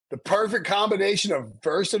The perfect combination of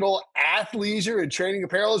versatile athleisure and training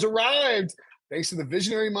apparel has arrived. Thanks to the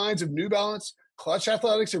visionary minds of New Balance, Clutch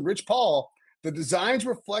Athletics, and Rich Paul, the designs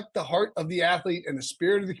reflect the heart of the athlete and the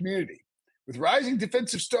spirit of the community. With rising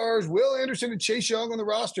defensive stars Will Anderson and Chase Young on the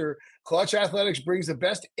roster, Clutch Athletics brings the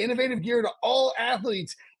best innovative gear to all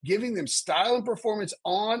athletes, giving them style and performance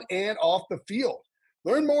on and off the field.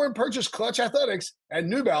 Learn more and purchase Clutch Athletics at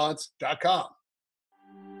newbalance.com.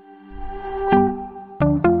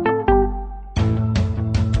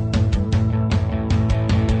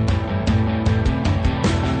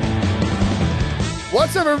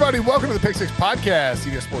 What's up, everybody? Welcome to the Pick Six Podcast,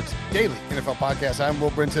 CBS Sports Daily NFL Podcast. I'm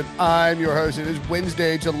Will Brinson. I'm your host. It is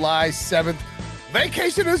Wednesday, July 7th.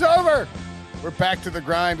 Vacation is over. We're back to the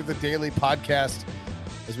grind of the daily podcast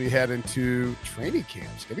as we head into training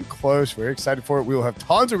camps. Getting close. Very excited for it. We will have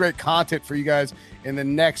tons of great content for you guys in the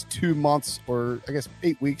next 2 months, or I guess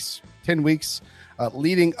 8 weeks, 10 weeks,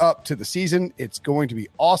 leading up to the season. It's going to be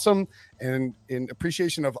awesome. And in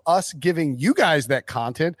appreciation of us giving you guys that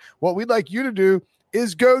content, what we'd like you to do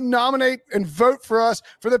is go nominate and vote for us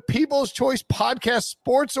for the People's Choice Podcast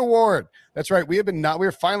Sports Award. That's right. We are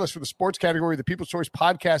finalists for the sports category of the People's Choice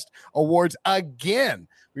Podcast Awards again.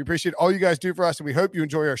 We appreciate all you guys do for us, and we hope you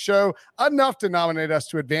enjoy our show enough to nominate us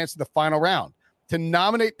to advance to the final round. To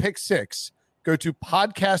nominate Pick Six, go to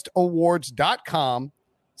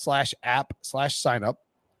podcastawards.com/app/sign up.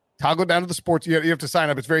 Toggle down to the sports. You have to sign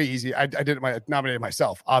up. It's very easy. I nominated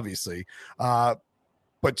myself, obviously.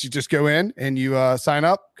 But you just go in and you sign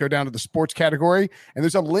up, go down to the sports category, and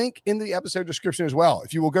there's a link in the episode description as well.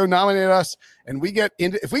 If you will go nominate us and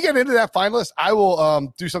if we get into that finalist, I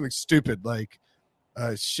will do something stupid like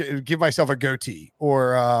give myself a goatee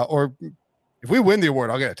or if we win the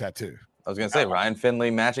award, I'll get a tattoo. I was going to say Ryan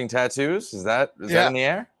Finley matching tattoos. Is that in the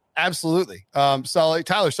air? Absolutely.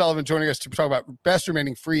 Tyler Sullivan joining us to talk about best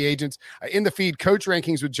remaining free agents in the feed, coach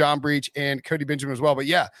rankings with John Breach and Cody Benjamin as well. But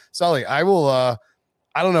yeah, Sully, I will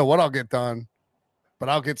I don't know what I'll get done, but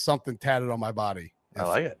I'll get something tatted on my body. I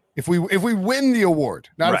like it. If we win the award,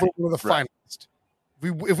 not if we're the finalist.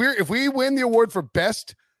 If we win the award for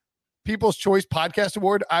best People's Choice Podcast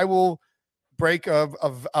Award, I will break of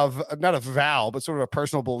not a vow, but sort of a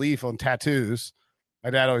personal belief on tattoos. My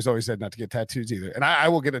dad always said not to get tattoos either, and I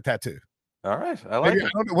will get a tattoo. All right, I like it.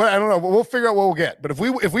 I don't know. We'll figure out what we'll get. But if we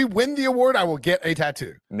win the award, I will get a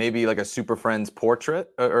tattoo. Maybe like a Super Friends portrait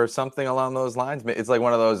or something along those lines. It's like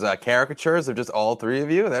one of those caricatures of just all three of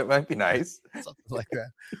you. That might be nice. Something like that.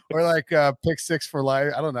 Or like Pick Six for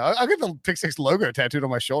life. I don't know. I'll get the Pick Six logo tattooed on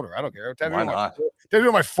my shoulder. I don't care. Why not? Tattooed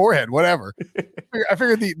on my forehead. Whatever. I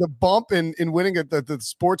figured the bump in winning the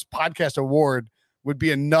sports podcast award would be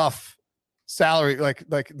enough. Salary, like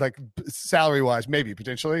salary wise, maybe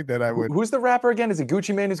potentially that I would. Who's the rapper again? Is it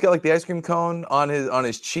Gucci Mane who's got like the ice cream cone on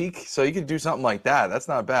his cheek? So you could do something like that. That's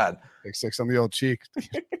not bad. Pick Six on the old cheek.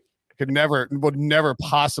 Would never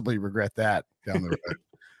possibly regret that down the road.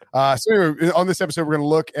 So anyway, on this episode, we're going to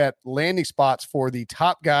look at landing spots for the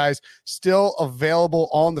top guys still available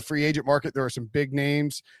on the free agent market. There are some big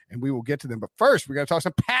names, and we will get to them. But first, we got to talk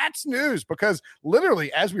some Pats news, because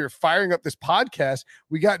literally as we were firing up this podcast,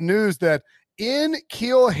 we got news that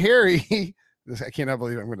N'Keal Harry, I cannot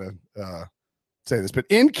believe I'm going to say this, but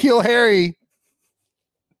N'Keal Harry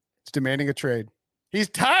is demanding a trade. He's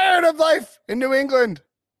tired of life in New England.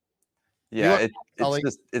 Yeah,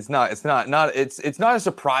 it's not a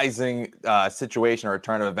surprising situation or a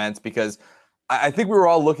turn of events, because I think we were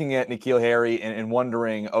all looking at N'Keal Harry and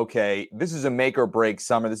wondering, okay, this is a make or break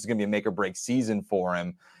summer. This is going to be a make or break season for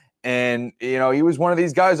him. And, he was one of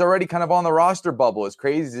these guys already kind of on the roster bubble. As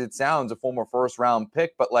crazy as it sounds, a former first round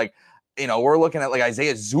pick, but we're looking at like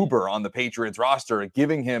Isaiah Zuber on the Patriots roster,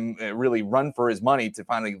 giving him a really run for his money to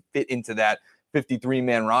finally fit into that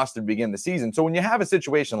 53-man roster to begin the season. So when you have a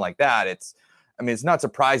situation like that, it's not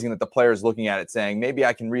surprising that the player's looking at it saying, maybe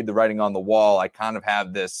I can read the writing on the wall. I kind of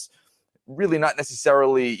have this really not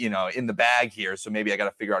necessarily, in the bag here. So maybe I got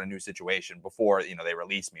to figure out a new situation before, they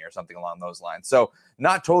release me or something along those lines. So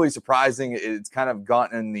not totally surprising. It's kind of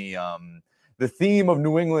gotten the theme of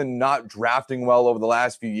New England not drafting well over the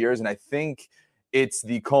last few years. And I think it's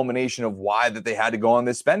the culmination of why that they had to go on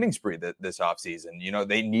this spending spree this offseason.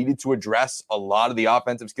 They needed to address a lot of the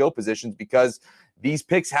offensive skill positions because these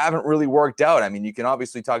picks haven't really worked out. You can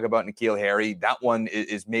obviously talk about N'Keal Harry. That one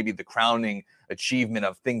is maybe the crowning achievement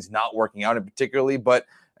of things not working out in particularly. But,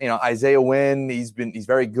 Isaiah Wynn, he's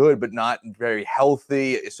very good, but not very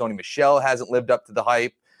healthy. Sony Michel hasn't lived up to the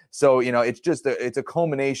hype. So, it's a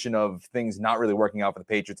culmination of things not really working out for the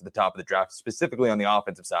Patriots at the top of the draft, specifically on the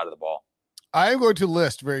offensive side of the ball. I'm going to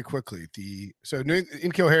list very quickly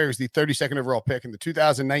N'Keal Harry was the 32nd overall pick in the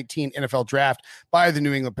 2019 NFL draft by the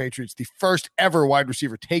New England Patriots, the first ever wide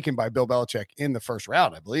receiver taken by Bill Belichick in the first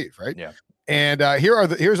round, I believe, right? Yeah. And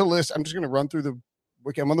here's a list. I'm just going to run through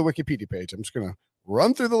I'm on the Wikipedia page. I'm just going to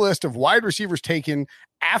run through the list of wide receivers taken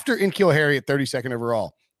after N'Keal Harry at 32nd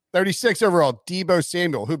overall. 36th overall, Deebo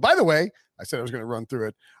Samuel, who, by the way, I said I was going to run through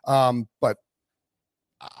it, but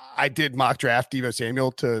I did mock draft Deebo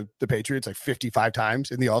Samuel to the Patriots like 55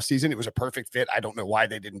 times in the offseason. It was a perfect fit. I don't know why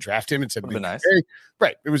they didn't draft him and said, nice.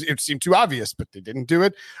 Right. It seemed too obvious, but they didn't do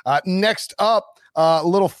it. Next up, a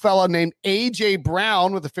little fella named AJ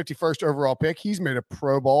Brown with the 51st overall pick. He's made a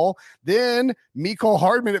Pro Bowl. Then Mecole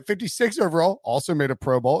Hardman at 56 overall, also made a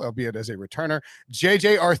Pro Bowl, albeit as a returner.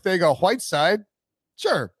 JJ Arcega-Whiteside.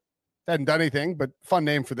 Sure. Hadn't done anything, but fun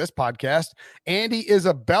name for this podcast. Andy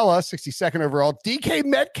Isabella, 62nd overall. DK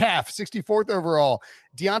Metcalf, 64th overall.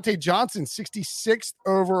 Deontay Johnson, 66th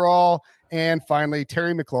overall. And finally,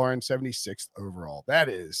 Terry McLaurin, 76th overall. That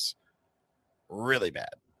is really bad.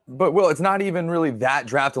 But, Will, it's not even really that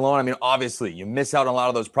draft alone. I mean, obviously, you miss out on a lot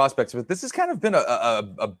of those prospects, but this has kind of been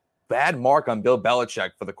a bad mark on Bill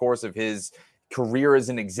Belichick for the course of his career as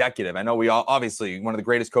an executive. I know we all obviously one of the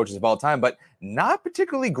greatest coaches of all time, but not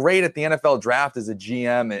particularly great at the NFL draft as a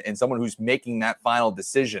GM and someone who's making that final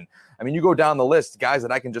decision. I mean, you go down the list, guys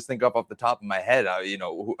that I can just think of off the top of my head.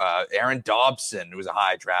 Aaron Dobson, who was a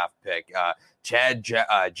high draft pick. Chad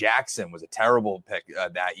Jackson was a terrible pick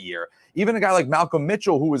that year. Even a guy like Malcolm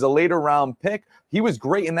Mitchell, who was a later round pick, he was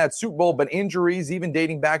great in that Super Bowl, but injuries, even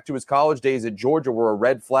dating back to his college days at Georgia, were a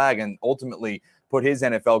red flag and ultimately put his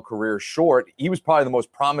NFL career short. He was probably the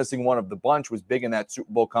most promising one of the bunch, was big in that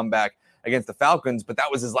Super Bowl comeback against the Falcons, but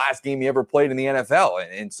that was his last game he ever played in the NFL.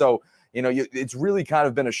 And so, it's really kind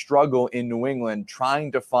of been a struggle in New England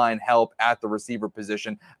trying to find help at the receiver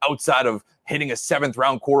position outside of hitting a 7th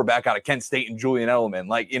round quarterback out of Kent State and Julian Edelman.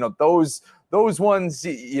 Like, those ones,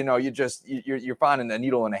 you're finding a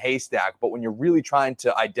needle in a haystack. But when you're really trying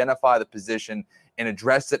to identify the position and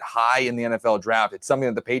address it high in the NFL draft, it's something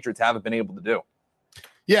that the Patriots haven't been able to do.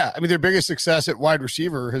 Yeah, I mean, their biggest success at wide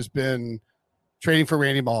receiver has been trading for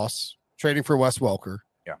Randy Moss, trading for Wes Welker.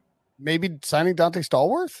 Yeah. Maybe signing Dante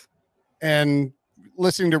Stallworth and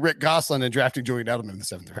listening to Rick Gosselin and drafting Julian Edelman in the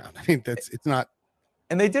 7th round. I mean, it's not.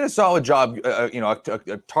 And they did a solid job,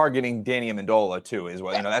 targeting Danny Amendola too, as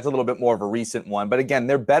well. That's a little bit more of a recent one. But again,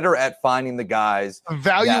 they're better at finding the guys.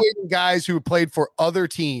 Evaluating guys who played for other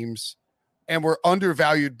teams and were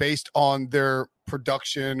undervalued based on their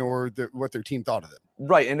production or what their team thought of them.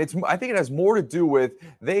 Right, and I think it has more to do with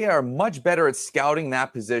they are much better at scouting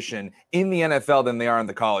that position in the NFL than they are in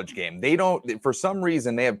the college game. They don't, for some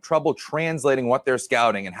reason, they have trouble translating what they're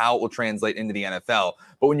scouting and how it will translate into the NFL.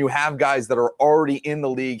 But when you have guys that are already in the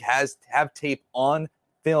league, have tape on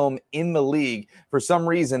film in the league, for some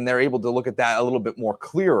reason they're able to look at that a little bit more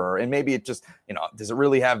clearer. And maybe it just, does it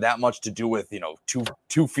really have that much to do with,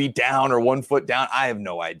 2 feet down or 1 foot down? I have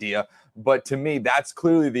no idea. But to me, that's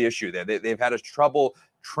clearly the issue there. They've had trouble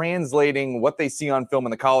translating what they see on film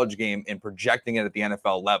in the college game and projecting it at the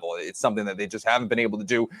NFL level. It's something that they just haven't been able to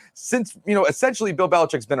do since, essentially Bill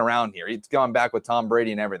Belichick's been around here. He's gone back with Tom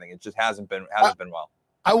Brady and everything. It just hasn't been well.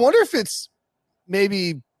 I wonder if it's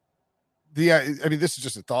maybe this is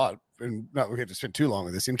just a thought, and we have to spend too long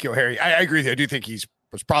on this. N'Keal Harry, I agree with you. I do think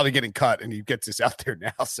was probably getting cut, and he gets this out there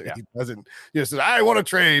now, so he doesn't, says, I want to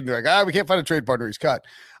trade. They're like, we can't find a trade partner. He's cut.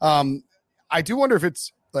 I do wonder if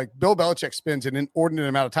it's like Bill Belichick spends an inordinate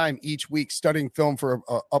amount of time each week studying film for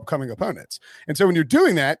upcoming opponents. And so when you're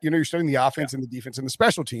doing that, you're studying the offense and the defense and the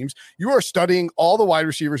special teams, you are studying all the wide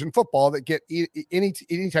receivers in football that get any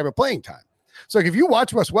type of playing time. So like if you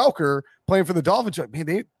watch Wes Welker playing for the Dolphins, you're like,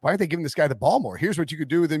 man, why aren't they giving this guy the ball more? Here's what you could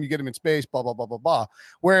do with him. You get him in space, blah, blah, blah, blah, blah.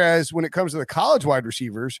 Whereas when it comes to the college wide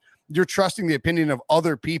receivers, you're trusting the opinion of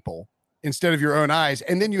other people instead of your own eyes.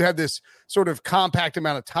 And then you have this sort of compact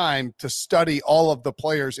amount of time to study all of the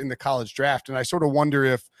players in the college draft. And I sort of wonder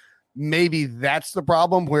if maybe that's the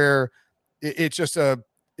problem, where it's just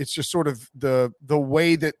sort of the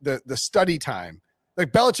way that the study time,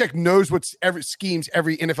 like Belichick knows what schemes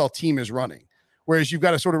every NFL team is running. Whereas you've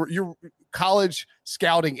got to sort of, your college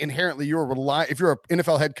scouting inherently, if you're an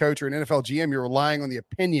NFL head coach or an NFL GM, you're relying on the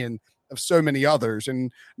opinion of so many others,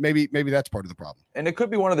 and maybe that's part of the problem. And it could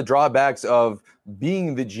be one of the drawbacks of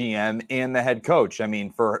being the GM and the head coach. I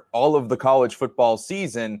mean, for all of the college football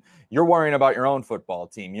season, you're worrying about your own football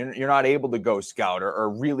team. You're not able to go scout or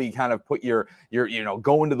really kind of put your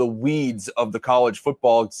go into the weeds of the college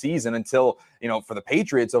football season until, for the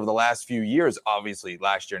Patriots over the last few years, obviously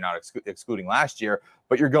last year, not excluding last year,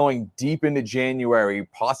 but you're going deep into January,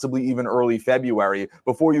 possibly even early February,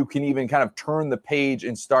 before you can even kind of turn the page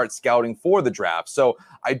and start scouting for the draft. So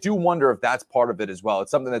I do wonder if that's part of it as well.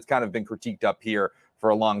 It's something that's kind of been critiqued up here for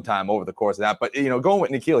a long time over the course of that. But, going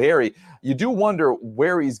with N'Keal Harry, you do wonder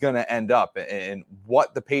where he's going to end up and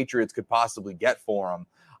what the Patriots could possibly get for him.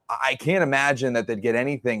 I can't imagine that they'd get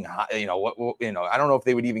anything, I don't know if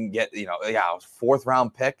they would even get, fourth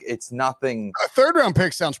round pick. It's nothing. A third round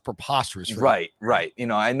pick sounds preposterous. Right.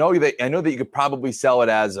 I know that you could probably sell it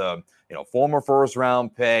as a, former first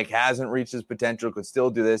round pick, hasn't reached his potential, could still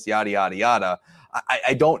do this, yada, yada, yada.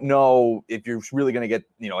 I don't know if you're really going to get,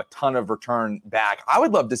 a ton of return back. I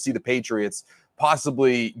would love to see the Patriots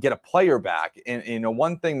possibly get a player back. And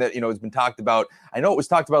one thing that, has been talked about, I know it was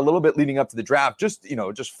talked about a little bit leading up to the draft, just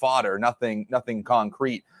fodder, nothing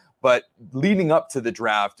concrete. But leading up to the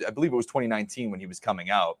draft, I believe it was 2019 when he was coming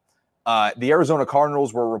out, the Arizona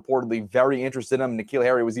Cardinals were reportedly very interested in him. N'Keal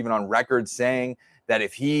Harry was even on record saying that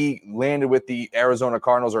if he landed with the Arizona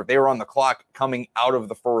Cardinals, or if they were on the clock coming out of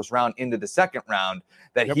the first round into the second round,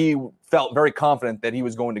 that he felt very confident that he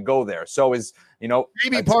was going to go there. So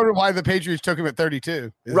maybe part of why the Patriots took him at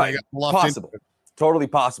 32. Right. Possible. Totally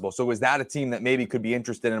possible. So is that a team that maybe could be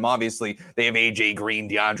interested in him? Obviously, they have AJ Green,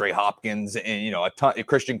 DeAndre Hopkins, and a ton,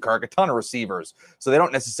 Christian Kirk, a ton of receivers. So they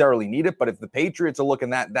don't necessarily need it. But if the Patriots are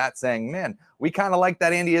looking at that saying, man, we kind of like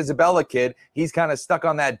that Andy Isabella kid. He's kind of stuck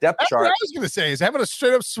on that depth chart. What I was going to say is having a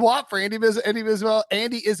straight up swap for Andy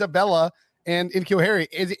Isabella and N'Keal Harry.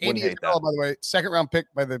 Andy Isabella, by the way, second round pick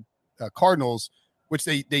by the Cardinals, which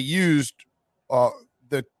they used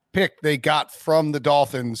the pick they got from the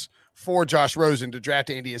Dolphins for Josh Rosen to draft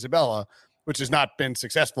Andy Isabella, which has not been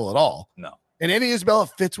successful at all. No. And Andy Isabella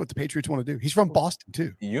fits what the Patriots want to do. He's from Boston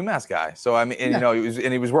too. UMass guy. So I mean,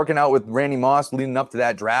 he was working out with Randy Moss leading up to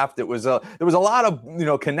that draft. There was a lot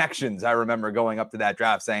of connections. I remember going up to that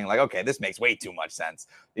draft saying like, okay, this makes way too much sense.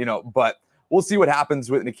 But we'll see what happens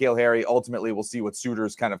with N'Keal Harry. Ultimately, we'll see what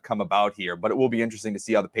suitors kind of come about here. But it will be interesting to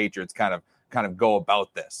see how the Patriots kind of go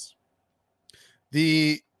about this.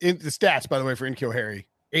 The stats, by the way, for N'Keal Harry.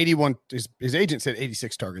 81, his agent said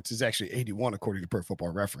 86 targets. Is actually 81 according to Pro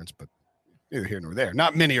Football Reference, but neither here nor there.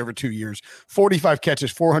 Not many over 2 years. 45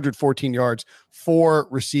 catches, 414 yards, 4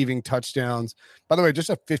 receiving touchdowns. By the way, just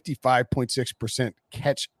a 55.6%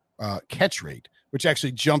 catch rate, which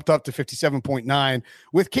actually jumped up to 57.9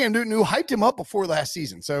 with Cam Newton, who hyped him up before last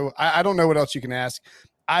season. So I don't know what else you can ask.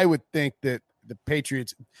 I would think that the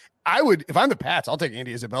Patriots, if I'm the Pats, I'll take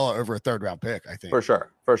Andy Isabella over a third round pick, I think. For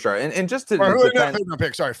sure. And just to third round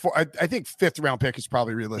pick, sorry. I think fifth round pick is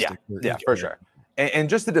probably realistic. Yeah, for sure. And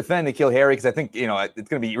just to defend N'Keal Harry, because I think, it's going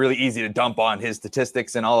to be really easy to dump on his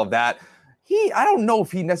statistics and all of that. I don't know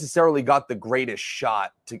if he necessarily got the greatest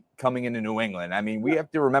shot to coming into New England. I mean, we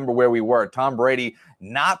have to remember where we were. Tom Brady,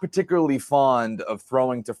 not particularly fond of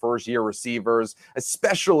throwing to first-year receivers,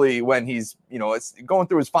 especially when he's, it's going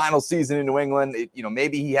through his final season in New England.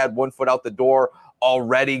 Maybe he had one foot out the door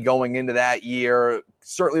already going into that year.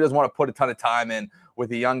 Certainly doesn't want to put a ton of time in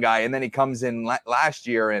with a young guy. And then he comes in last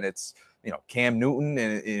year and it's, Cam Newton,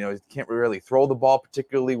 and, he can't really throw the ball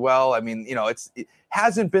particularly well. I mean, it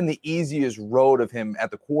hasn't been the easiest road of him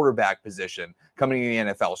at the quarterback position coming in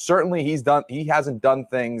the NFL. Certainly he hasn't done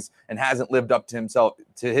things and hasn't lived up to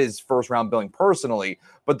his first round billing personally,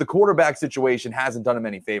 but the quarterback situation hasn't done him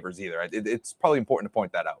any favors either. It's probably important to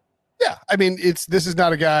point that out. Yeah. I mean, this is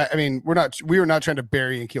not a guy. I mean, we are not trying to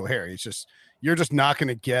bury N'Keal Harry. It's just, you're just not going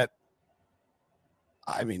to get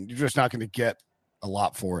a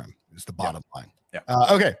lot for him. Is the bottom line. Yeah.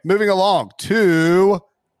 Okay, moving along to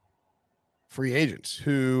free agents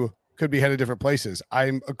who could be headed different places.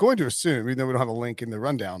 I'm going to assume, even though we don't have a link in the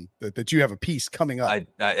rundown, that you have a piece coming up.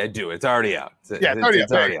 I do. It's already out. It's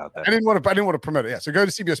already out there. I didn't want to promote it. Yeah. So go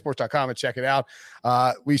to CBSSports.com and check it out.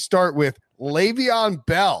 We start with Le'Veon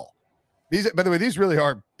Bell. By the way, these really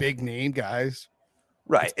are big name guys.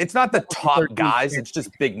 Right. It's not the top guys. It's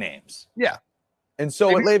just big names. Yeah. And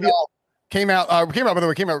so with Le'Veon Came out,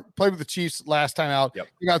 played with the Chiefs last time out. Yep.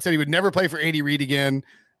 Came out, said he would never play for Andy Reid again.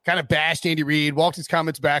 Kind of bashed Andy Reid, walked his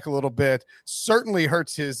comments back a little bit. Certainly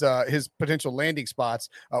hurts his potential landing spots.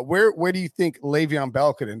 Where do you think Le'Veon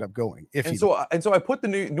Bell could end up going? So I put the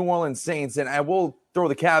New Orleans Saints, and I will throw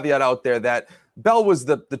the caveat out there that Bell was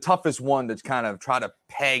the toughest one to kind of try to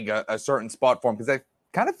peg a certain spot for him, because it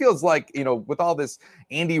kind of feels like, with all this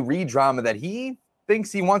Andy Reid drama, that he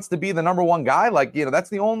thinks he wants to be the number one guy. Like, that's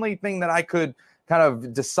the only thing that I could kind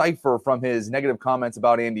of decipher from his negative comments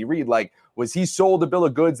about Andy Reid. Like, was he sold a bill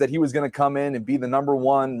of goods that he was going to come in and be the number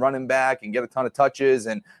one running back and get a ton of touches,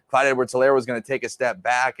 and Clyde Edwards-Helaire was going to take a step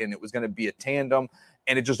back and it was going to be a tandem?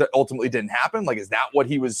 and it just ultimately didn't happen? Like, is that what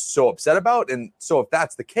he was so upset about? And so if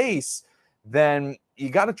that's the case, then you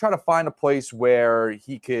got to try to find a place where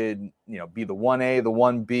he could, be the 1A, the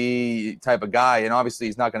 1B type of guy. And obviously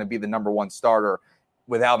he's not going to be the number one starter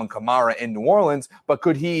with Alvin Kamara in New Orleans, but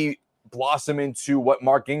could he blossom into what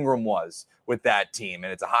Mark Ingram was with that team?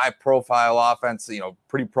 And it's a high-profile offense,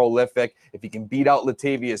 pretty prolific. If he can beat out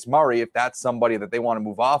Latavius Murray, if that's somebody that they want to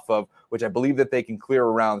move off of, which I believe that they can clear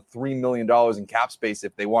around $3 million in cap space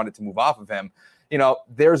if they wanted to move off of him,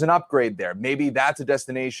 there's an upgrade there. Maybe that's a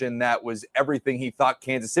destination that was everything he thought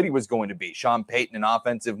Kansas City was going to be. Sean Payton, an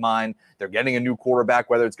offensive mind. They're getting a new quarterback,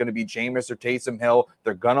 whether it's going to be Jameis or Taysom Hill.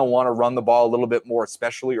 They're going to want to run the ball a little bit more,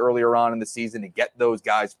 especially earlier on in the season, to get those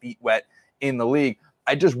guys' feet wet in the league.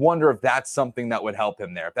 I just wonder if that's something that would help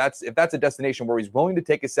him there. If that's a destination where he's willing to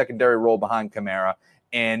take a secondary role behind Kamara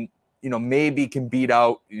and, maybe can beat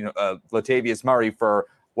out, Latavius Murray for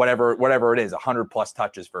whatever it is, 100+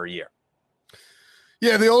 touches for a year.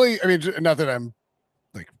 Yeah, not that I'm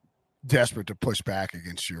like desperate to push back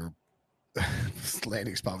against your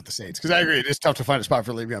landing spot with the Saints, because I agree it's tough to find a spot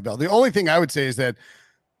for Le'Veon Bell. The only thing I would say is that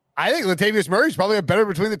I think Latavius Murray is probably a better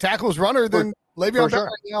between the tackles runner than Le'Veon Bell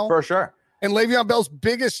right now. For sure. And Le'Veon Bell's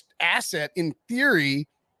biggest asset, in theory,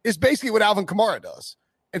 is basically what Alvin Kamara does.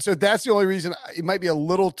 And so that's the only reason it might be a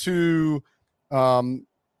little too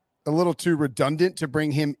redundant to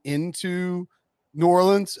bring him into New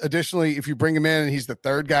Orleans. Additionally, if you bring him in and he's the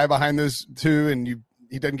third guy behind those two and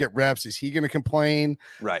he doesn't get reps, is he going to complain?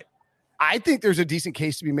 Right. I think there's a decent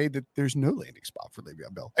case to be made that there's no landing spot for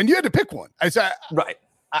Le'Veon Bell. And you had to pick one.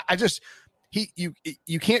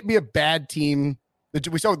 You can't be a bad team.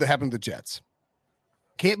 We saw what happened to the Jets.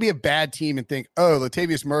 Can't be a bad team and think,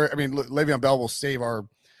 Le'Veon Bell will save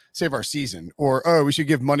our season, or we should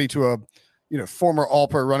give money to a former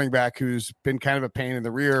all-pro running back who's been kind of a pain in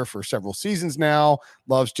the rear for several seasons now,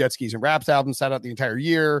 loves Jet Skis and Raps albums, sat out the entire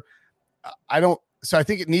year. So I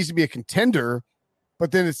think it needs to be a contender,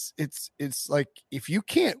 but then it's like, if you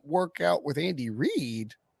can't work out with Andy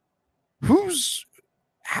Reid,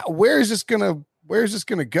 where is this going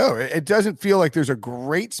to go? It doesn't feel like there's a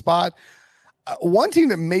great spot. One team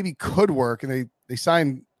that maybe could work, and they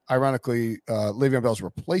signed, ironically, Le'Veon Bell's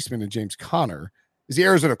replacement in James Conner, is the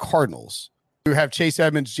Arizona Cardinals, who have Chase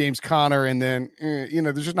Edmonds, James Conner, and then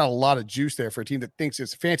there's just not a lot of juice there for a team that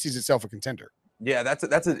fancies itself a contender. Yeah, that's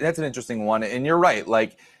an interesting one, and you're right.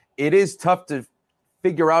 Like, it is tough to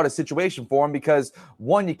figure out a situation for him because,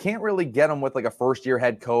 one, you can't really get him with like a first-year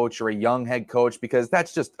head coach or a young head coach, because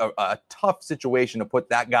that's just a tough situation to put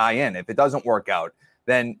that guy in. If it doesn't work out,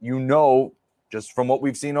 then just from what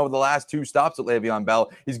we've seen over the last two stops at Le'Veon Bell,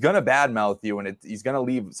 he's going to badmouth you, and he's going to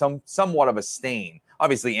leave somewhat of a stain.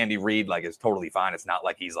 Obviously, Andy Reid is totally fine. It's not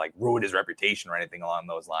like he's ruined his reputation or anything along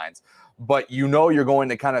those lines. But you're going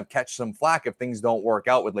to kind of catch some flack if things don't work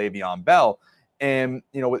out with Le'Veon Bell. And,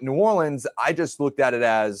 with New Orleans, I just looked at it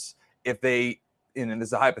as, if they, and this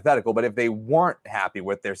is a hypothetical, but if they weren't happy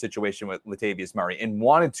with their situation with Latavius Murray and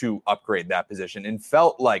wanted to upgrade that position and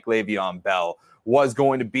felt like Le'Veon Bell was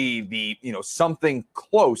going to be the, something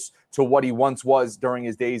close to what he once was during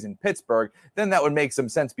his days in Pittsburgh, then that would make some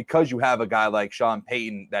sense, because you have a guy like Sean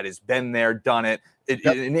Payton that has been there, done it,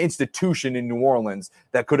 an institution in New Orleans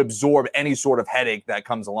that could absorb any sort of headache that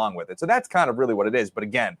comes along with it. So that's kind of really what it is. But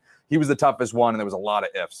again, he was the toughest one, and there was a lot of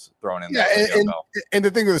ifs thrown in there. And the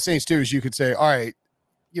thing with the Saints too is you could say, all right,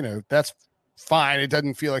 that's fine. It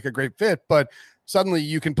doesn't feel like a great fit, but suddenly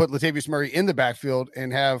you can put Latavius Murray in the backfield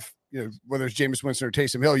and have, whether it's Jameis Winston or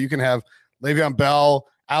Taysom Hill, you can have Le'Veon Bell,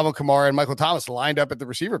 Alvin Kamara, and Michael Thomas lined up at the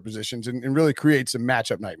receiver positions and really create some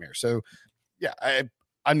matchup nightmares. So, yeah,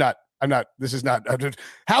 I'm not. This is not.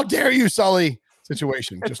 How dare you, Sully?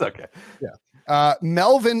 Situation. It's okay. Yeah.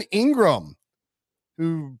 Melvin Ingram,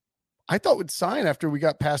 who I thought would sign after we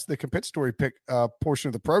got past the compensatory pick portion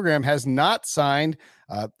of the program, has not signed.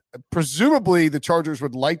 Presumably the Chargers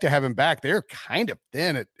would like to have him back. They're kind of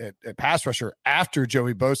thin at pass rusher after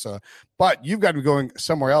Joey Bosa, but you've got to be going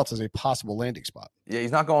somewhere else as a possible landing spot. Yeah,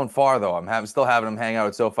 he's not going far, though. I'm still having him hang out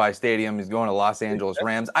at SoFi Stadium. He's going to Los Angeles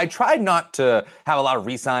Rams. I tried not to have a lot of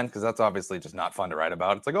re-signs, because that's obviously just not fun to write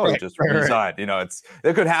about. It's like, re-sign.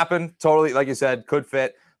 It could happen. Totally, like you said, could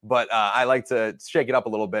fit. But I like to shake it up a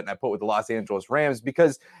little bit, and I put with the Los Angeles Rams,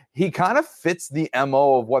 because he kind of fits the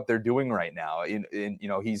MO of what they're doing right now.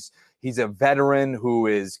 He's a veteran who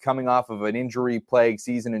is coming off of an injury-plagued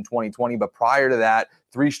season in 2020, but prior to that,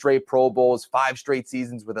 3 straight Pro Bowls, 5 straight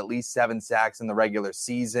seasons with at least 7 sacks in the regular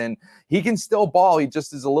season. He can still ball. He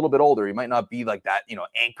just is a little bit older. He might not be like that,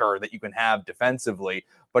 anchor that you can have defensively.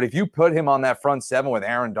 But if you put him on that front 7 with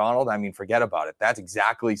Aaron Donald, I mean, forget about it. That's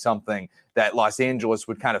exactly something that Los Angeles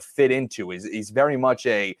would kind of fit into. He's very much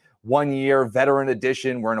a 1-year veteran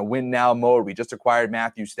addition. We're in a win now mode. We just acquired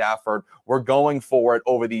Matthew Stafford. We're going for it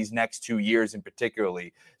over these next 2 years in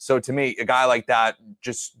particularly. So to me, a guy like that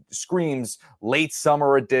just screams late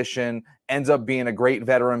summer addition, ends up being a great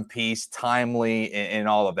veteran piece, timely, and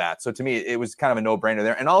all of that. So to me, it was kind of a no-brainer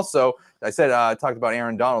there. And also, I talked about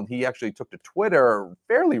Aaron Donald. He actually took to Twitter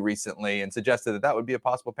fairly recently and suggested that would be a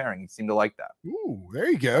possible pairing. He seemed to like that. Ooh, there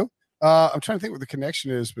you go. I'm trying to think what the connection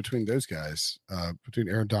is between those guys, between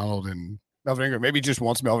Aaron Donald and Melvin Ingram. Maybe he just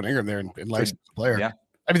wants Melvin Ingram there and likes the player. Yeah.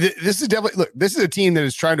 I mean, this is definitely this is a team that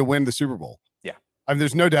is trying to win the Super Bowl. Yeah. I mean,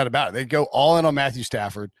 there's no doubt about it. They go all in on Matthew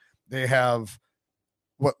Stafford. They have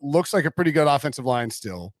what looks like a pretty good offensive line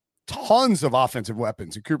still. Tons of offensive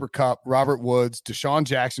weapons. And Cooper Kupp, Robert Woods, Deshaun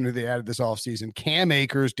Jackson, who they added this offseason, Cam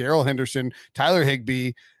Akers, Darrell Henderson, Tyler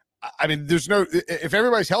Higbee. I mean, if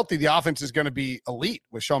everybody's healthy, the offense is going to be elite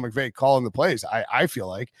with Sean McVay calling the plays, I feel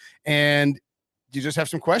like. And you just have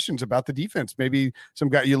some questions about the defense. Maybe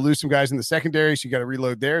you lose some guys in the secondary, so you got to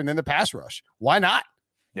reload there. And then the pass rush. Why not?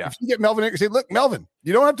 Yeah. If you get Melvin Ingram, say, look, Melvin,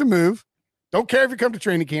 you don't have to move. Don't care if you come to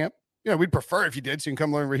training camp. We'd prefer if you did, so you can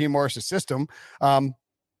come learn Raheem Morris' system.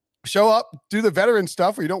 Show up, do the veteran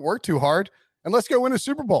stuff where you don't work too hard, and let's go win a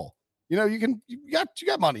Super Bowl. You got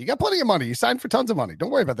money. You got plenty of money. You signed for tons of money. Don't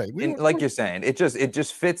worry about that. Like you're saying, it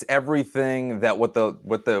just fits everything that what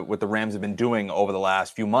the Rams have been doing over the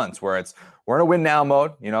last few months, where we're in a win now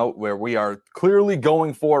mode, where we are clearly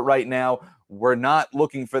going for it right now. We're not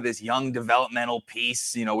looking for this young developmental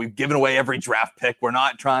piece. We've given away every draft pick. We're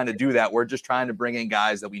not trying to do that. We're just trying to bring in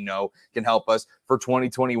guys that we know can help us for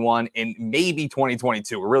 2021 and maybe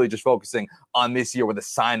 2022. We're really just focusing on this year with a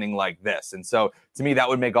signing like this. And so to me, that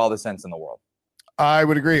would make all the sense in the world. I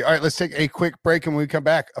would agree. All right, let's take a quick break. And when we come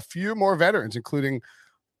back, a few more veterans, including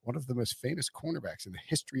one of the most famous cornerbacks in the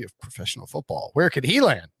history of professional football. Where could he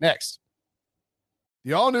land? Next.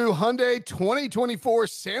 The all-new Hyundai 2024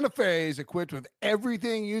 Santa Fe is equipped with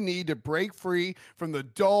everything you need to break free from the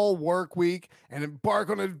dull work week and embark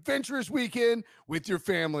on an adventurous weekend with your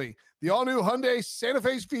family. The all-new Hyundai Santa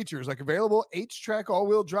Fe's features like available H-Track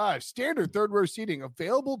all-wheel drive, standard third-row seating,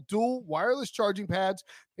 available dual wireless charging pads,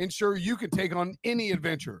 ensure you can take on any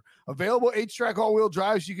adventure. Available H-Track all-wheel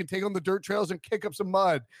drives you can take on the dirt trails and kick up some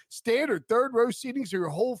mud. Standard third-row seating so your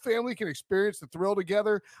whole family can experience the thrill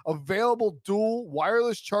together. Available dual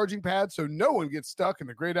wireless charging pads so no one gets stuck in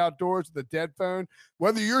the great outdoors with a dead phone.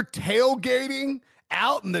 Whether you're tailgating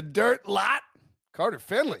out in the dirt lot, Carter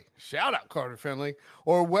Finley, shout out Carter Finley,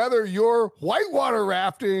 or whether you're whitewater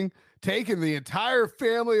rafting, taking the entire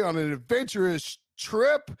family on an adventurous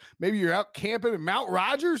trip. Maybe you're out camping in Mount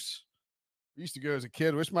Rogers. I used to go as a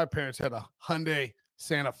kid. Wish my parents had a Hyundai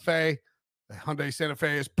Santa Fe. The Hyundai Santa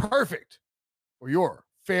Fe is perfect for your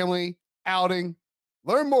family outing.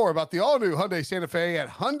 Learn more about the all-new Hyundai Santa Fe at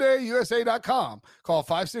HyundaiUSA.com. Call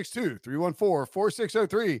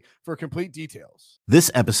 562-314-4603 for complete details. This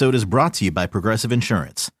episode is brought to you by Progressive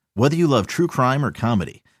Insurance. Whether you love true crime or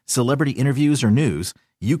comedy, celebrity interviews or news,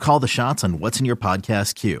 you call the shots on what's in your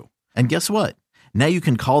podcast queue. And guess what? Now you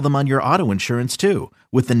can call them on your auto insurance too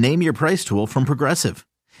with the Name Your Price tool from Progressive.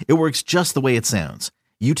 It works just the way it sounds.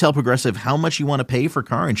 You tell Progressive how much you want to pay for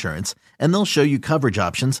car insurance, and they'll show you coverage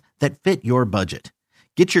options that fit your budget.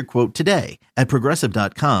 Get your quote today at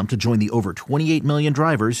Progressive.com to join the over 28 million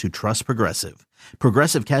drivers who trust Progressive.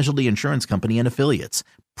 Progressive Casualty Insurance Company and Affiliates.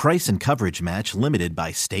 Price and coverage match limited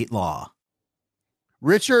by state law.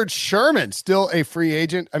 Richard Sherman, still a free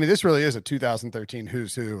agent. I mean, this really is a 2013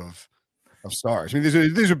 who's who of stars. I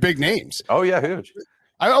mean, these are big names. Oh, yeah, huge.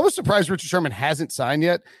 I was surprised Richard Sherman hasn't signed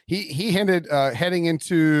yet. He hinted heading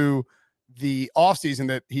into the offseason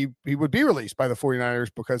that he would be released by the 49ers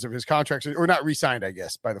because of his contract, or not re-signed, I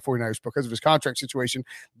guess, by the 49ers because of his contract situation.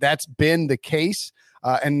 That's been the case.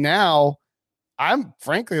 And now I'm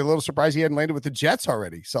frankly a little surprised he hadn't landed with the Jets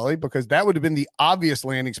already, Sully, because that would have been the obvious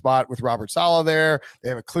landing spot with Robert Saleh there. They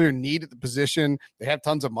have a clear need at the position. They have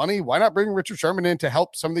tons of money. Why not bring Richard Sherman in to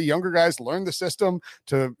help some of the younger guys learn the system,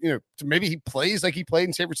 to maybe he plays like he played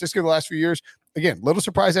in San Francisco the last few years. Again, little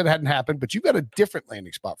surprised that it hadn't happened, but you've got a different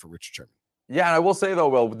landing spot for Richard Sherman. Yeah, and I will say though,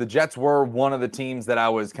 Will, the Jets were one of the teams that I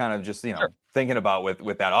was kind of just, thinking about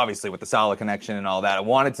with that, obviously with the Salah connection and all that. I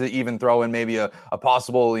wanted to even throw in maybe a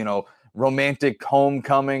possible, romantic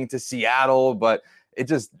homecoming to Seattle, but it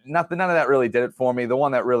just none of that really did it for me. The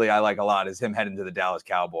one that really I like a lot is him heading to the Dallas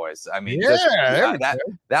Cowboys. I mean,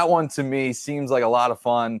 that one to me seems like a lot of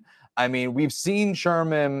fun. I mean, we've seen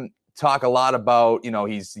Sherman talk a lot about,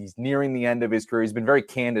 he's nearing the end of his career. He's been very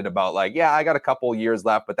candid about I got a couple years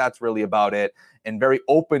left, but that's really about it. And very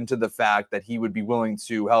open to the fact that he would be willing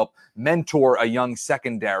to help mentor a young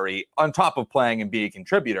secondary on top of playing and be a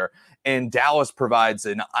contributor. And Dallas provides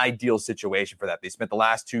an ideal situation for that. They spent the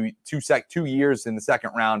last two years in the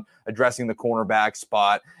second round addressing the cornerback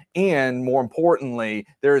spot. And more importantly,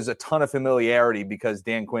 there is a ton of familiarity because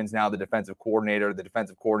Dan Quinn's now the defensive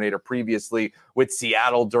coordinator previously with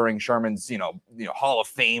Seattle during Sherman's, Hall of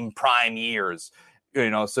Fame prime years.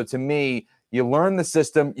 So to me, you learn the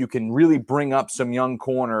system, you can really bring up some young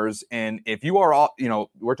corners. And if you are all,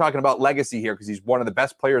 we're talking about legacy here because he's one of the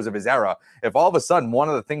best players of his era. If all of a sudden one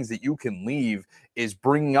of the things that you can leave is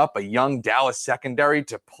bringing up a young Dallas secondary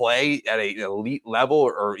to play at an elite level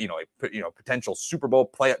or potential Super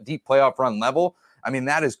Bowl deep playoff run level, I mean,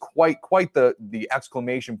 that is quite the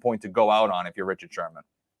exclamation point to go out on if you're Richard Sherman.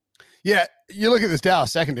 Yeah, you look at this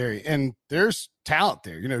Dallas secondary, and there's talent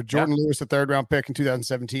there. Jordan Lewis, the third-round pick in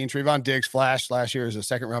 2017. Trayvon Diggs flashed last year as a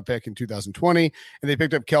second-round pick in 2020. And they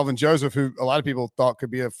picked up Kelvin Joseph, who a lot of people thought could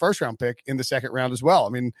be a first-round pick in the second round as well. I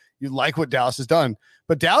mean, you like what Dallas has done.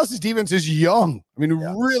 But Dallas's defense is young. I mean,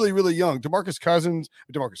 really, really young. DeMarcus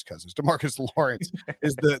Lawrence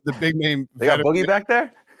is the big name. They got Boogie back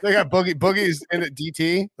there? They got Boogie. Boogie's in at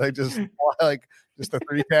DT. Just a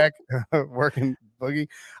 3-tech working Boogie.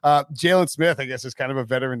 Jalen Smith, I guess, is kind of a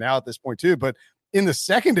veteran now at this point too. But in the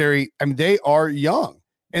secondary, I mean, they are young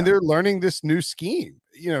and they're learning this new scheme.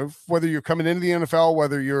 Whether you're coming into the NFL,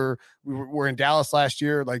 whether we're in Dallas last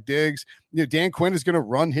year, like Diggs, Dan Quinn is going to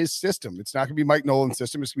run his system. It's not going to be Mike Nolan's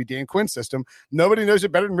system. It's going to be Dan Quinn's system. Nobody knows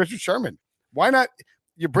it better than Richard Sherman. Why not?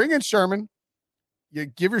 You bring in Sherman. You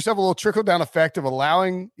give yourself a little trickle-down effect of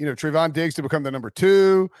allowing, Trayvon Diggs to become the number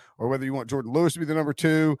 2, or whether you want Jordan Lewis to be the number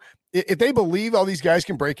 2. If they believe all these guys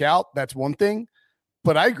can break out, that's one thing.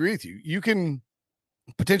 But I agree with you. You can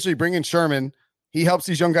potentially bring in Sherman. He helps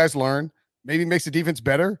these young guys learn. Maybe makes the defense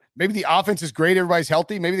better. Maybe the offense is great. Everybody's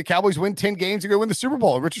healthy. Maybe the Cowboys win 10 games and go win the Super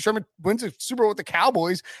Bowl. Richard Sherman wins a Super Bowl with the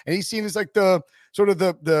Cowboys, and he's seen as like the sort of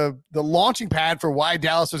the launching pad for why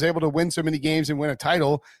Dallas was able to win so many games and win a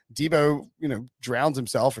title. Debo, drowns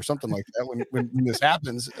himself or something like that when this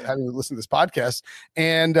happens, having to listen to this podcast.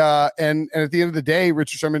 And at the end of the day,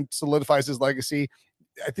 Richard Sherman solidifies his legacy.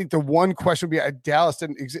 I think the one question would be Dallas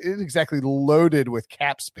isn't exactly loaded with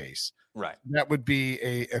cap space. Right. That would be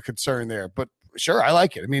a concern there. But sure, I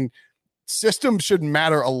like it. I mean, systems should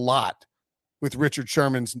matter a lot with Richard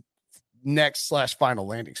Sherman's next/final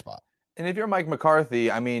landing spot. And if you're Mike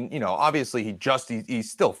McCarthy, I mean, obviously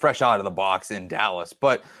he's still fresh out of the box in Dallas,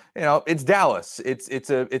 but it's Dallas. It's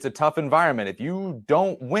a tough environment. If you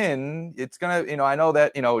don't win, it's gonna, I know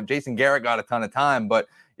that, Jason Garrett got a ton of time, but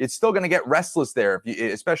it's still going to get restless there,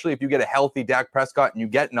 especially if you get a healthy Dak Prescott and you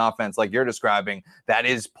get an offense like you're describing that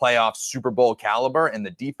is playoff Super Bowl caliber and the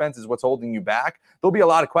defense is what's holding you back. There'll be a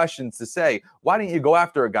lot of questions to say, why didn't you go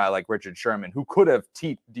after a guy like Richard Sherman who could have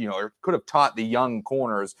taught the young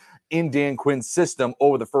corners in Dan Quinn's system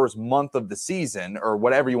over the first month of the season or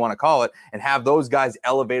whatever you want to call it and have those guys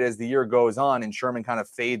elevate as the year goes on and Sherman kind of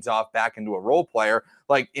fades off back into a role player.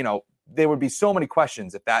 There would be so many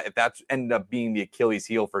questions if that's ended up being the Achilles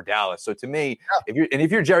heel for Dallas. So to me,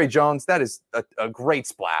 if you're Jerry Jones, that is a great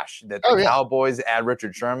splash that the Cowboys add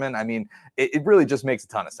Richard Sherman. I mean, it really just makes a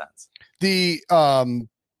ton of sense.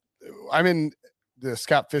 I'm in the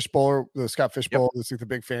Scott Fish Bowl. That's like the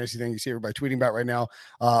big fantasy thing you see everybody tweeting about right now.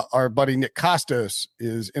 Our buddy Nick Costos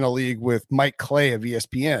is in a league with Mike Clay of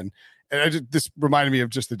ESPN. And this reminded me of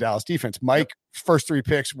just the Dallas defense. Mike's first 3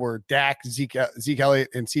 picks were Dak, Zeke Elliott,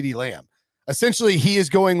 and CeeDee Lamb. Essentially, he is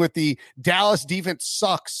going with the Dallas defense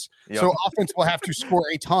sucks, so offense will have to score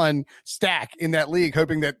a ton stack in that league,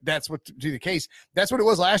 hoping that that's what to be the case. That's what it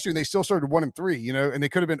was last year, and they still started 1-3, and they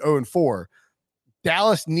could have been 0-4.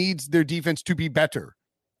 Dallas needs their defense to be better.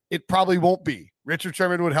 It probably won't be. Richard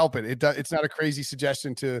Sherman would help it. It's not a crazy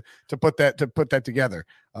suggestion to put that together.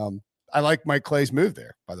 I like Mike Clay's move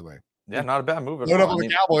there, by the way. Yeah, not a bad move at all. Load up on the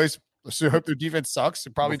Cowboys. So I hope their defense sucks.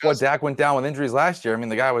 It probably does. Dak went down with injuries last year. I mean,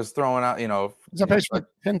 the guy was throwing out, he's on pace for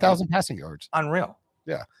 10,000 passing yards. Unreal.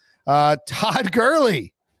 Yeah. Todd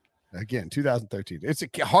Gurley. Again, 2013. It's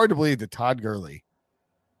hard to believe that Todd Gurley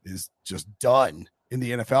is just done in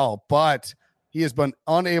the NFL, but He has been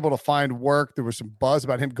unable to find work. There was some buzz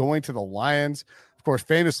about him going to the Lions. Of course,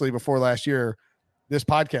 famously before last year, this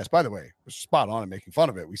podcast, by the way, was spot on and making fun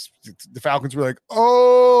of it. The Falcons were like,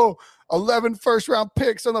 11 first-round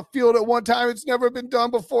picks on the field at one time. It's never been done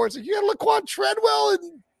before. It's like, you got Laquan Treadwell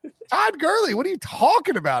and Todd Gurley. What are you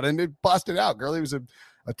talking about? And it busted out. Gurley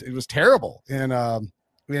it was terrible in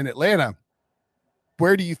Atlanta.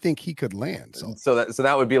 Where do you think he could land? So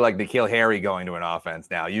that would be like N'Keal Harry going to an offense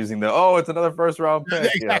now, using it's another first round pick.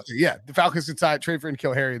 Exactly. Yeah. The Falcons could trade for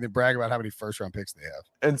N'Keal Harry and then brag about how many first round picks they have.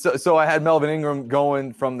 And so I had Melvin Ingram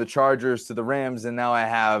going from the Chargers to the Rams, and now I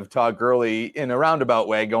have Todd Gurley in a roundabout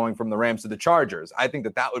way going from the Rams to the Chargers. I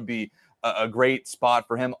think that would be a great spot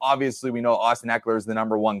for him. Obviously, we know Austin Eckler is the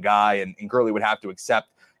number one guy, and Gurley would have to accept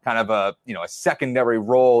kind of a secondary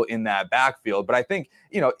role in that backfield. But I think,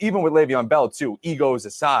 even with Le'Veon Bell too, egos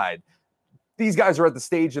aside, these guys are at the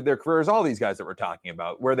stage of their careers, all these guys that we're talking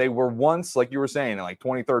about, where they were once, like you were saying, in like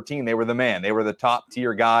 2013, they were the man. They were the top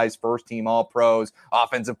tier guys, first team all pros,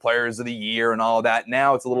 offensive players of the year and all of that.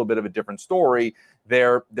 Now it's a little bit of a different story.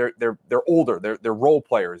 They're older. They're role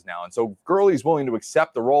players now. And so Gurley's willing to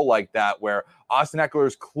accept the role like that, where Austin Eckler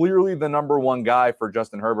is clearly the number one guy for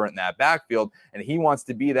Justin Herbert in that backfield, and he wants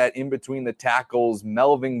to be that in between the tackles,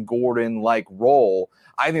 Melvin Gordon-like role.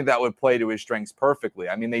 I think that would play to his strengths perfectly.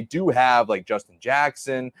 I mean, they do have like Justin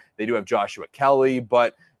Jackson, they do have Joshua Kelly,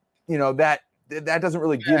 but that doesn't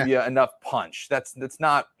really give you enough punch. That's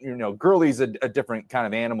not, Gurley's a different kind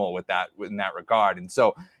of animal in that regard. And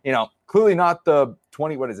so, clearly not the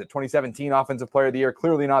 2017 offensive player of the year,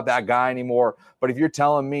 clearly not that guy anymore. But if you're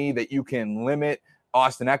telling me that you can limit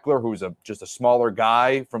Austin Eckler, who's just a smaller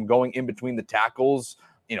guy, from going in between the tackles,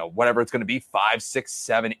 whatever it's going to be, 5, 6,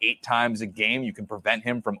 7, 8 times a game, you can prevent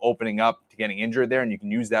him from opening up to getting injured there. And you can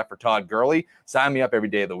use that for Todd Gurley. Sign me up every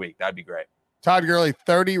day of the week. That'd be great. Todd Gurley,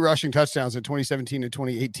 30 rushing touchdowns in 2017 and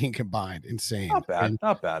 2018 combined. Insane. Not bad.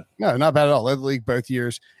 Not bad. No, not bad at all. Led the league both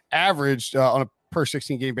years. Averaged on a per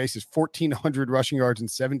 16-game basis, 1,400 rushing yards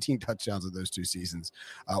and 17 touchdowns of those 2 seasons.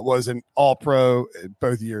 Was an all-pro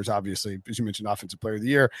both years, obviously, as you mentioned, offensive player of the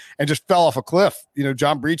year, and just fell off a cliff.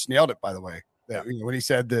 John Breach nailed it, by the way, when he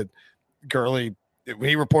said that Gurley, when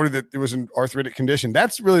he reported that it was an arthritic condition.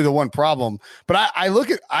 That's really the one problem. But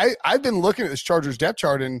I've been looking at this Chargers depth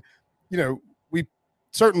chart, and, we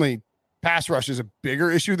certainly pass rush is a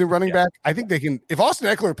bigger issue than running back. I think they can, if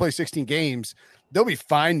Austin Eckler plays 16 games, they'll be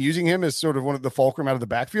fine using him as sort of one of the fulcrum out of the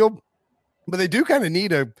backfield, but they do kind of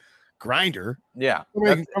need a grinder. Yeah.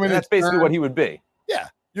 That's basically what he would be. Yeah.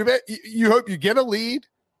 You hope you get a lead,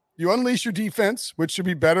 you unleash your defense, which should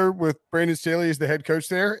be better with Brandon Staley as the head coach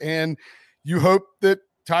there. And you hope that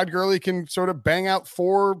Todd Gurley can sort of bang out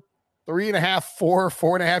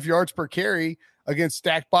 4.5 yards per carry against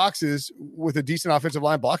stacked boxes with a decent offensive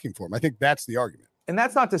line blocking for him. I think that's the argument. And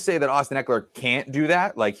that's not to say that Austin Eckler can't do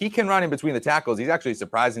that. Like, he can run in between the tackles. He's actually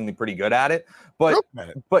surprisingly pretty good at it. But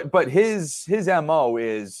his MO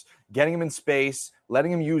is getting him in space,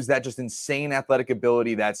 letting him use that just insane athletic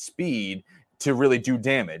ability, that speed, to really do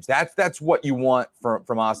damage. That's what you want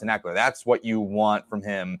from Austin Eckler. That's what you want from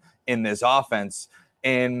him in this offense.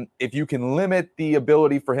 And if you can limit the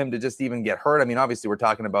ability for him to just even get hurt, I mean, obviously we're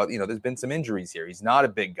talking about, there's been some injuries here. He's not a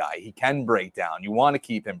big guy. He can break down. You want to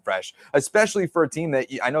keep him fresh, especially for a team that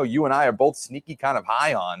I know you and I are both sneaky kind of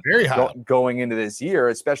high on. Very high. Going into this year,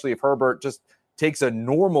 especially if Herbert just takes a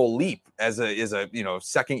normal leap as a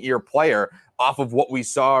second year player off of what we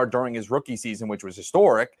saw during his rookie season, which was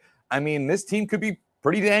historic. I mean, this team could be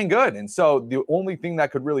pretty dang good. And so the only thing that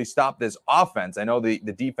could really stop this offense, I know the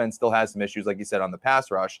defense still has some issues, like you said, on the pass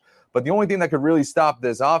rush, but the only thing that could really stop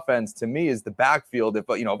this offense to me is the backfield. If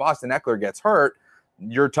Austin Eckler gets hurt,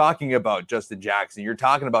 you're talking about Justin Jackson, you're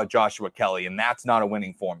talking about Joshua Kelly, and that's not a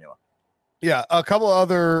winning formula. Yeah. A couple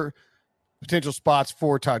other potential spots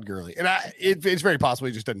for Todd Gurley. And it's very possible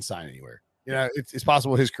he just doesn't sign anywhere. It's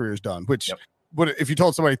possible his career is done, which if you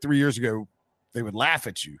told somebody 3 years ago, they would laugh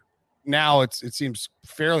at you. Now it seems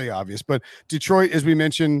fairly obvious, but Detroit, as we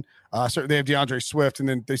mentioned, certainly they have DeAndre Swift, and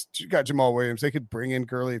then they got Jamal Williams. They could bring in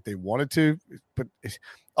Gurley if they wanted to, but it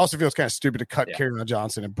also feels kind of stupid to cut Kerryon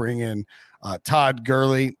Johnson and bring in Todd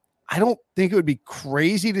Gurley. I don't think it would be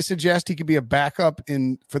crazy to suggest he could be a backup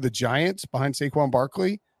for the Giants behind Saquon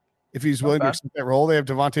Barkley if he's willing to accept that role. They have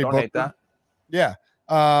Devontae Booker. Hate that. Yeah.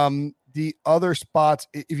 The other spots,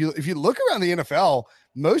 if you look around the NFL,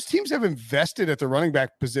 most teams have invested at the running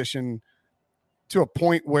back position to a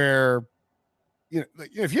point where,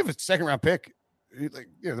 if you have a second round pick,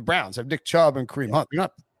 the Browns have Nick Chubb and Kareem Hunt. You're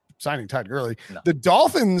not signing Todd Gurley. No. The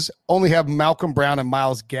Dolphins only have Malcolm Brown and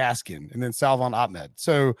Myles Gaskin, and then Salvon Ahmed.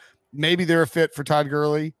 So maybe they're a fit for Todd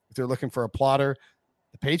Gurley. if they're looking for a plotter.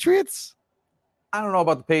 The Patriots? I don't know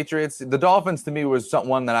about the Patriots. The Dolphins to me was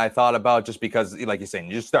one that I thought about just because, like you're saying,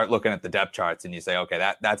 you just start looking at the depth charts and you say,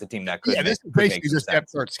 okay, that's a team that could. Yeah, this is basically just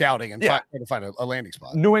depth chart scouting and trying to find a landing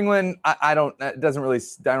spot. New England, I don't really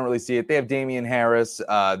see it. They have Damian Harris.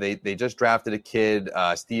 They just drafted a kid,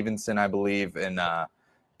 Stevenson, I believe,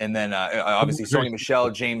 and then obviously Sony Michel,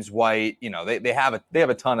 James White. You know, they have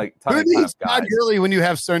a ton of guys. Todd Gurley when you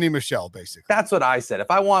have Sony Michel, basically. That's what I said. If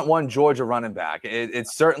I want one Georgia running back,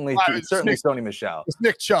 it's certainly Sony Michel. It's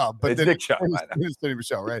Nick Chubb, but it's Nick Chubb. It's Sony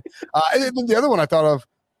Michel, right? And then the other one I thought of,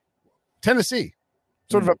 Tennessee,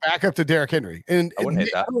 sort of a backup to Derrick Henry. And I wouldn't hate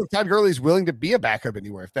that. I don't know if Todd Gurley's willing to be a backup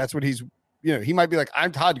anywhere. If that's what he's, he might be like,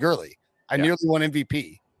 I'm Todd Gurley. I nearly won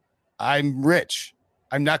MVP. I'm rich.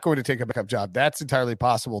 I'm not going to take a backup job. That's entirely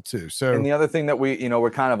possible too. So, and the other thing that we're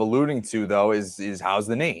kind of alluding to though is how's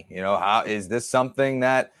the knee? How is this something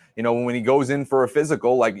that when he goes in for a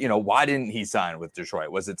physical, like why didn't he sign with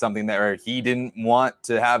Detroit? Was it something that he didn't want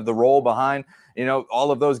to have the role behind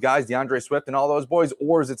all of those guys, DeAndre Swift and all those boys,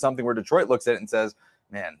 or is it something where Detroit looks at it and says,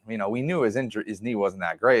 man, we knew his knee wasn't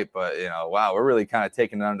that great, but wow, we're really kind of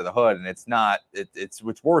taking it under the hood, and it's not. It's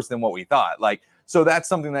worse than what we thought. Like. So that's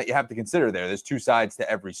something that you have to consider there. There's two sides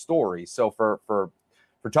to every story. So for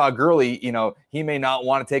Todd Gurley, he may not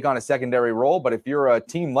want to take on a secondary role, but if you're a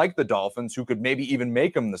team like the Dolphins who could maybe even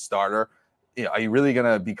make him the starter, are you really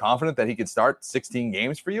going to be confident that he could start 16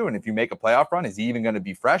 games for you? And if you make a playoff run, is he even going to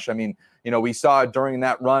be fresh? I mean, we saw during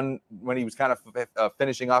that run when he was kind of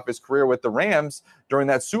finishing off his career with the Rams during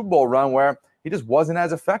that Super Bowl run where he just wasn't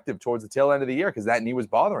as effective towards the tail end of the year because that knee was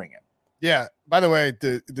bothering him. Yeah. By the way,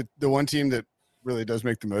 the one team that really does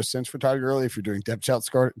make the most sense for Todd Gurley if you're doing depth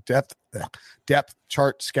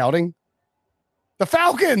chart scouting. The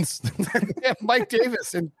Falcons, Mike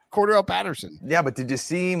Davis and Cordell Patterson. Yeah, but did you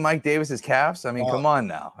see Mike Davis's calves? I mean, come on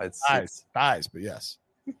now. It's thighs, but yes.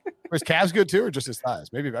 Were his calves good too, or just his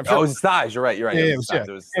thighs? Maybe. I'm sure. Oh, his thighs. You're right. Yeah, it was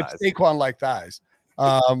thighs. Saquon-like thighs.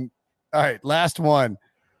 All right, last one.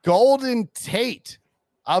 Golden Tate.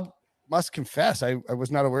 I must confess, I was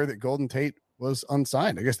not aware that Golden Tate was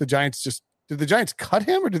unsigned. I guess the Giants did the Giants cut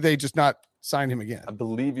him, or did they just not sign him again? I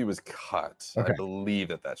believe he was cut. Okay. I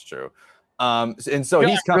believe that's true. And so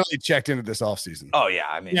he's really checked into this offseason. Oh, yeah.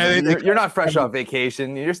 I mean, you're not fresh off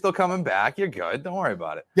vacation. You're still coming back. You're good. Don't worry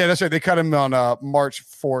about it. Yeah, that's right. They cut him on March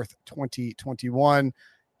 4th, 2021.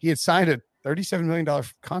 He had signed a $37 million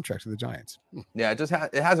contract with the Giants. Yeah,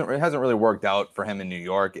 it hasn't really worked out for him in New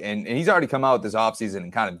York. And he's already come out this offseason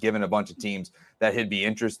and kind of given a bunch of teams that he'd be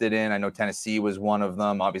interested in. I know Tennessee was one of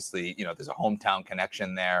them. Obviously, there's a hometown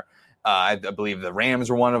connection there. I believe the Rams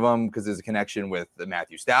were one of them because there's a connection with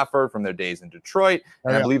Matthew Stafford from their days in Detroit.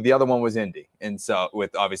 And I believe the other one was Indy. And so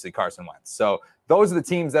with obviously Carson Wentz. So those are the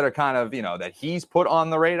teams that are kind of, that he's put on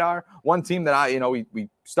the radar. One team that we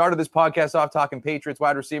started this podcast off talking Patriots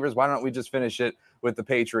wide receivers. Why don't we just finish it with the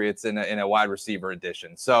Patriots in a wide receiver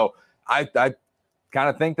edition? So I kind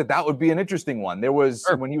of think that would be an interesting one. There was,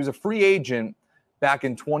 when he was a free agent back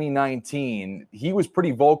in 2019, he was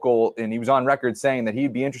pretty vocal and he was on record saying that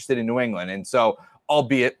he'd be interested in New England. And so,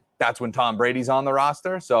 albeit that's when Tom Brady's on the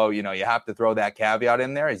roster. So, you have to throw that caveat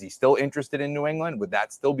in there. Is he still interested in New England? Would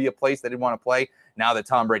that still be a place that he'd want to play now that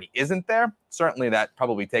Tom Brady isn't there? Certainly that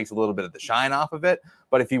probably takes a little bit of the shine off of it.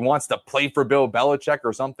 But if he wants to play for Bill Belichick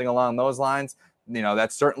or something along those lines,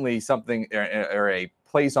 that's certainly something or a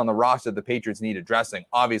place on the roster the Patriots need addressing.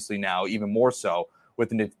 Obviously now, even more so with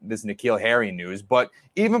this N'Keal Harry news. But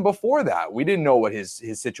even before that, we didn't know what his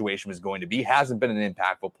situation was going to be. Hasn't been an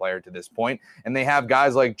impactful player to this point. And they have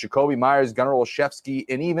guys like Jacoby Myers, Gunnar Olszewski,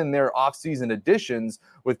 and even their offseason additions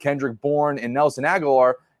with Kendrick Bourne and Nelson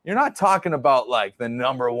Aguilar. You're not talking about like the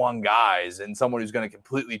number one guys and someone who's going to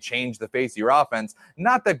completely change the face of your offense.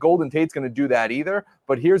 Not that Golden Tate's going to do that either,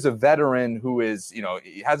 but here's a veteran who is,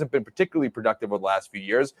 he hasn't been particularly productive over the last few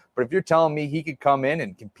years. But if you're telling me he could come in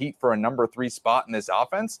and compete for a number 3 spot in this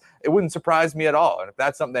offense, it wouldn't surprise me at all. And if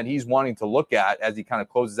that's something that he's wanting to look at as he kind of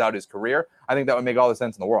closes out his career, I think that would make all the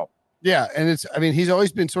sense in the world. Yeah. And he's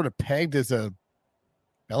always been sort of pegged as a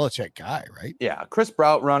Belichick guy, right? Yeah, Chris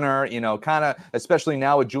Brout runner, kind of, especially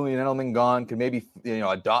now with Julian Edelman gone, could maybe,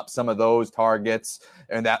 adopt some of those targets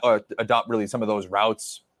and adopt really some of those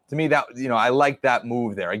routes. To me, that, I like that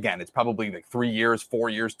move there. Again, it's probably like 3 years, 4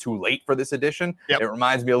 years too late for this edition. Yep. It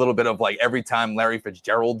reminds me a little bit of like every time Larry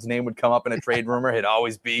Fitzgerald's name would come up in a trade rumor, it'd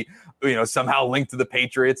always be, somehow linked to the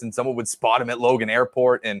Patriots and someone would spot him at Logan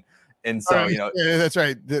Airport. And so, yeah, that's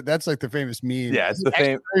right. That's like the famous meme. Yeah, it's the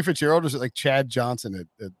famous Larry Fitzgerald, or was it like Chad Johnson?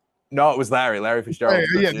 No, it was Larry Fitzgerald.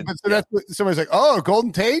 Yeah, but so that's what somebody's like, oh,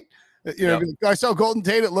 Golden Tate. I saw Golden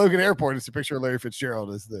Tate at Logan Airport. It's a picture of Larry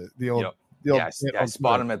Fitzgerald as the old. I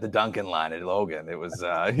spot him at the Duncan line at Logan. It was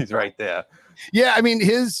he's right there. Yeah, I mean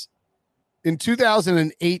in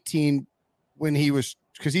 2018 when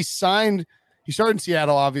because he started in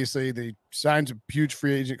Seattle. Obviously, they signs a huge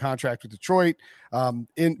free agent contract with Detroit.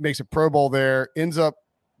 Makes a Pro Bowl there. Ends up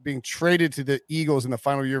being traded to the Eagles in the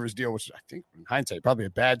final year of his deal, which I think in hindsight probably a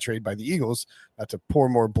bad trade by the Eagles, not to pour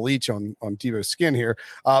more bleach on Deebo's skin here.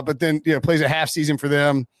 But then plays a half season for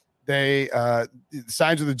them. They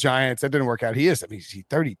signs with the Giants. That didn't work out. He's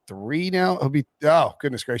 33 now. He'll be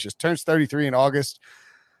goodness gracious, turns 33 in August.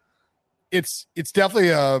 It's definitely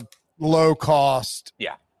a low cost.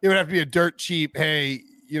 Yeah, it would have to be a dirt cheap. Hey,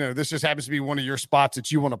 this just happens to be one of your spots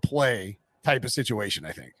that you want to play type of situation,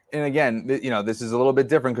 I think. And again, this is a little bit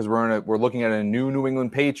different because we're looking at a New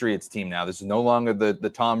England Patriots team now. This is no longer the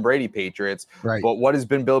Tom Brady Patriots. Right. But what has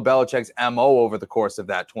been Bill Belichick's MO over the course of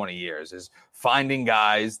that 20 years is finding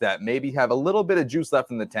guys that maybe have a little bit of juice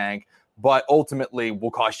left in the tank, but ultimately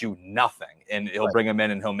will cost you nothing. And he'll bring them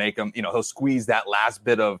in and he'll make them, he'll squeeze that last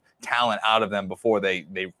bit of talent out of them before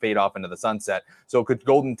they fade off into the sunset. So could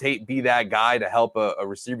Golden Tate be that guy to help a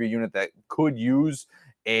receiver unit that could use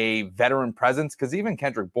a veteran presence? Because even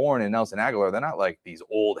Kendrick Bourne and Nelson Aguilar, they're not like these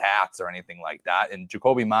old hats or anything like that. And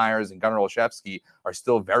Jacoby Myers and Gunnar Olszewski are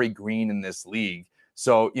still very green in this league.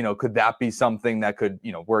 So, could that be something that could,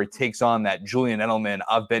 where he takes on that Julian Edelman,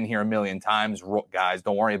 I've been here a million times, guys,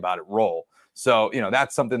 don't worry about it, roll. So,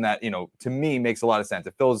 that's something that, to me makes a lot of sense.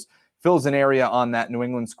 It fills an area on that New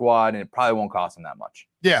England squad, and it probably won't cost him that much.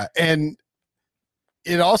 Yeah. And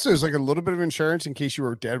it also is like a little bit of insurance in case you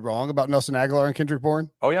were dead wrong about Nelson Aguilar and Kendrick Bourne.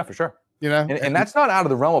 Oh, yeah, for sure. And that's not out of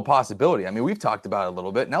the realm of possibility. I mean, we've talked about it a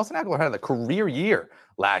little bit. Nelson Aguilar had a career year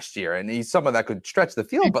last year, and he's someone that could stretch the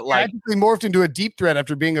field, but practically morphed into a deep threat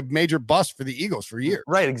after being a major bust for the Eagles for years.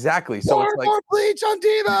 Right, exactly. So it's like more bleach on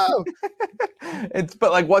Deebo.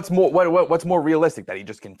 But what's more realistic, that he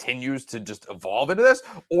just continues to just evolve into this,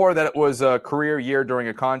 or that it was a career year during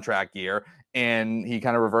a contract year and he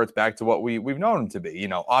kind of reverts back to what we've known him to be?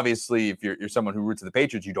 Obviously, if you're someone who roots for the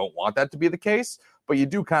Patriots, you don't want that to be the case, but you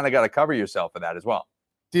do kind of got to cover yourself for that as well.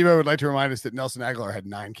 Deebo would like to remind us that Nelson Aguilar had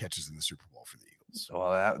 9 catches in the Super Bowl for the Eagles.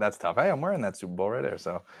 Well, that's tough. Hey, I'm wearing that Super Bowl right there.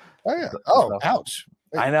 So. Oh yeah. Oh, ouch.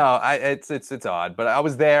 I know. It's odd, but I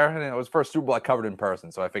was there, and it was first Super Bowl I covered in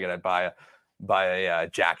person, so I figured I'd buy a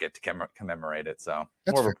jacket to commemorate it. So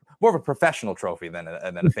more of a professional trophy than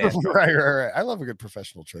a fan trophy. Right. I love a good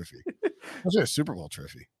professional trophy. Let's do a Super Bowl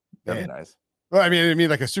trophy. That'd be nice. Well, I mean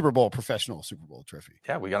like a professional Super Bowl trophy.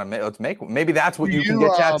 Yeah, we gotta maybe that's what you can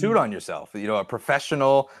get tattooed on yourself. A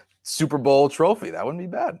professional Super Bowl trophy. That wouldn't be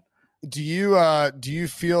bad. Do you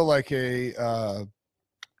feel like a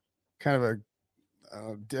kind of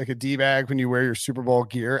like a D-bag when you wear your Super Bowl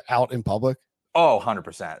gear out in public? Oh,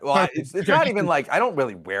 100%. Well, it's not even like, I don't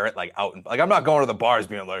really wear it like out. I'm not going to the bars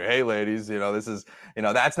being like, hey ladies, this is,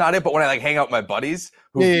 that's not it. But when I like hang out with my buddies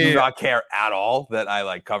who do not care at all that I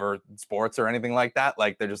like cover sports or anything like that,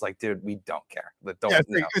 like they're just like, dude, we don't care.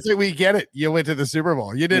 It's like, we get it. You went to the Super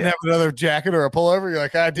Bowl. You didn't have another jacket or a pullover. You're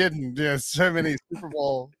like, I didn't. So many Super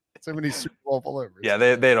Bowl pullovers. Yeah,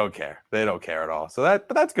 they don't care. They don't care at all. So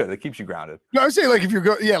but that's good. It keeps you grounded. No, I'm saying like if you're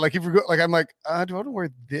I'm like, do I want to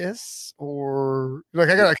wear this, or like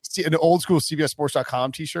I got an old school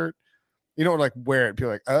CBSSports.com t-shirt. You don't like wear it.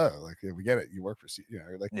 People are like, oh, like we get it. You work for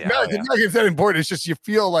like it's that important. It's just you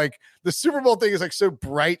feel like the Super Bowl thing is like so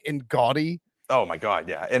bright and gaudy. Oh my God,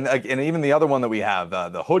 yeah, and even the other one that we have,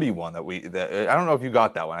 the hoodie one that I don't know if you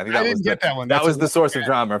got that one. I think I didn't get that one. That was the source of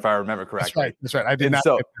drama, if I remember correctly. That's right. I did not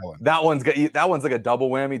get that one. That one's like a double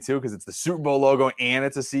whammy too, because it's the Super Bowl logo and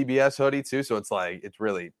it's a CBS hoodie too. So it's like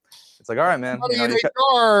all right, man.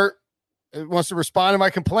 HR wants to respond to my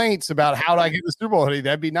complaints about how do I get the Super Bowl hoodie.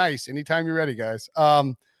 That'd be nice. Anytime you're ready, guys.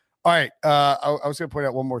 All right. I was going to point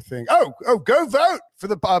out one more thing. Oh, go vote for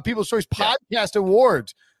the People's Choice Podcast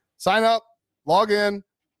Awards. Sign up. Log in,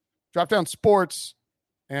 drop down sports,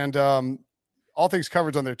 and All Things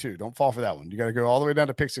Covered's on there too. Don't fall for that one. You got to go all the way down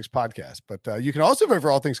to Pick Six Podcast. But you can also vote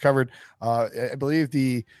for All Things Covered. I believe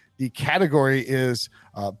the category is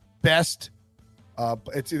best.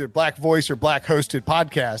 It's either Black Voice or Black Hosted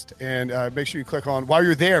Podcast. And make sure you click on, while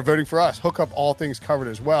you're there voting for us, hook up All Things Covered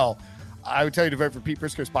as well. I would tell you to vote for Pete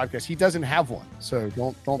Prisco's podcast. He doesn't have one, so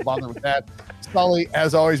don't bother with that. Sully,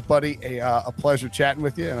 as always, buddy, a pleasure chatting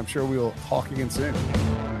with you, and I'm sure we'll talk again soon.